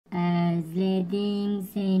Özledim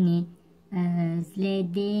seni,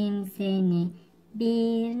 özledim seni,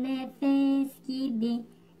 bir nefes gibi.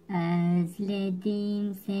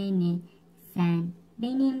 Özledim seni, sen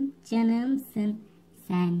benim canımsın,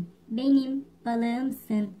 sen benim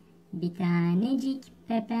balımsın, bir tanecik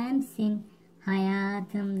pepemsin,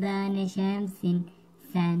 hayatımda neşemsin.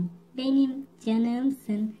 Sen benim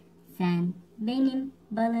canımsın, sen benim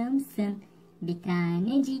balımsın, bir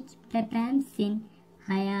tanecik pepemsin,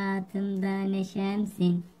 hayatımda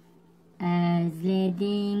neşemsin.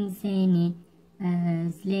 Özledim seni,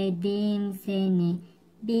 özledim seni,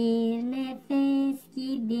 bir nefes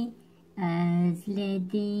gibi.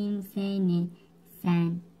 Özledim seni,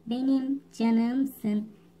 sen benim canımsın,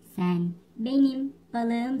 sen benim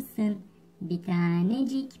balımsın, bir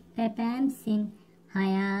tanecik pepemsin,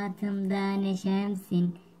 hayatımda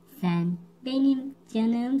neşemsin. Sen benim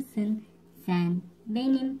canımsın, sen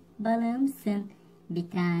benim balımsın, bir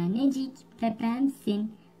tanecik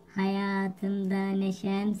pepemsin, hayatımda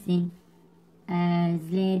neşemsin.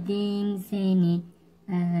 Özledim seni,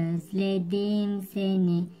 özledim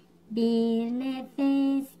seni, bir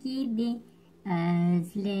nefes gibi.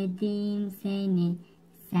 Özledim seni,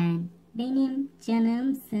 sen benim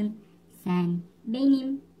canımsın, sen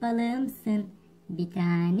benim balımsın, bir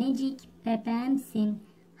tanecik pepemsin,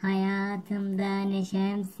 hayatımda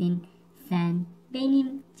neşemsin. Sen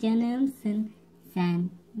benim canımsın, sen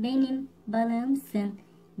benim balımsın,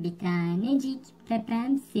 bir tanecik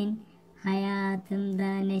pepemsin,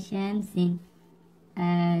 hayatımda neşemsin.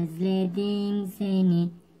 Özledim seni,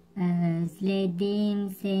 özledim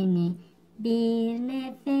seni, bir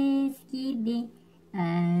nefes gibi.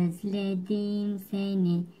 Özledim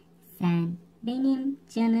seni, sen benim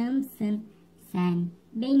canımsın, sen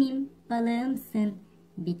benim balımsın,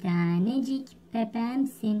 bir tanecik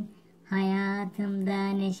pepemsin, hayatımda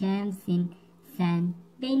neşemsin. Sen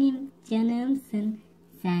benim canımsın,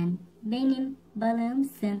 sen benim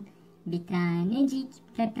balımsın, bir tanecik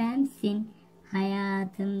pepemsin,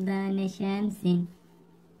 hayatımda neşemsin.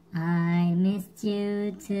 I missed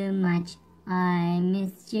you too much, I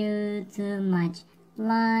missed you too much,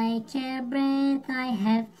 like a breath I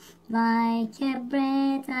have, like a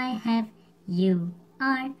breath I have. You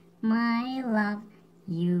are my love,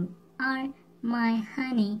 you are my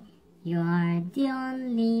honey, you are the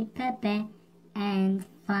only Pepee and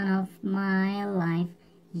fun of my life.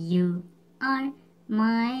 You are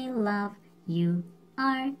my love, you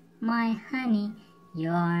are my honey, you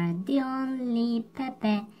are the only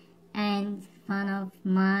Pepee and fun of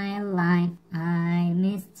my life. I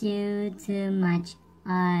missed you too much,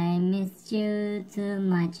 I missed you too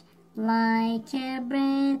much, like a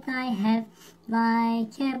breath I have,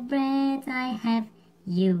 like a breath I have.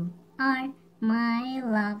 You are my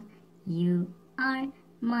love, you are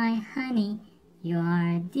my honey, you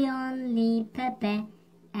are the only Pepee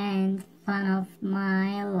and fun of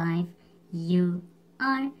my life. You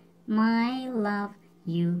are my love,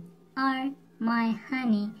 you are my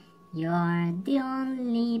honey, you are the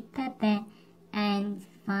only Pepee and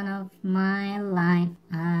fun of my life.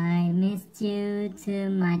 I missed you too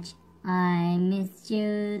much, I missed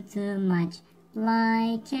you too much,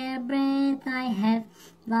 like a breath I have,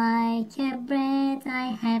 like a breath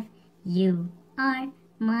I have. You are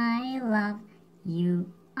my love,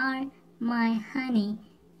 you are my honey,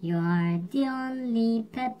 you are the only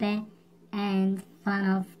Pepee and fun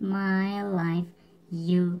of my life.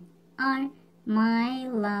 You are my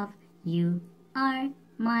love, you are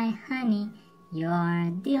my honey, you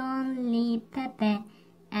are the only Pepee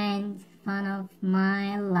and fun of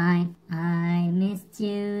my life. I missed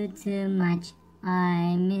you too much,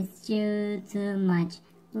 I missed you too much,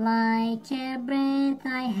 like a breath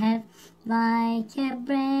I have, like a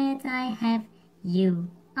breath I have. You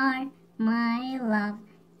are my love,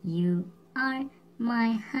 you are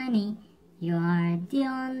my honey, you are the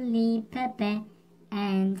only Pepee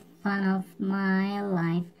and fun of my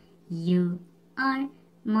life. You are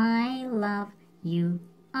my love, you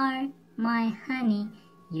are my honey,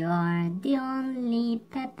 you are the only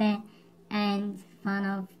Pepee and fun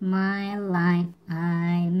of my life.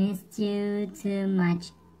 I missed you too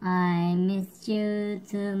much, I missed you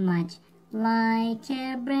too much, like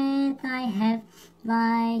a breath I have,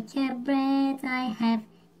 like a breath I have.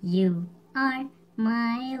 You are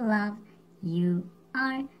my love, you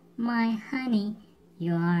are my honey,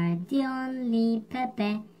 you are the only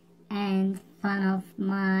Pepee and fun of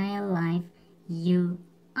my life. You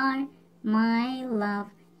are my love,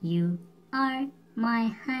 you are my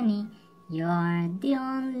honey, you are the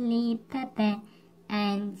only Pepee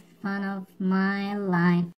and fun of my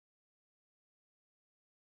life.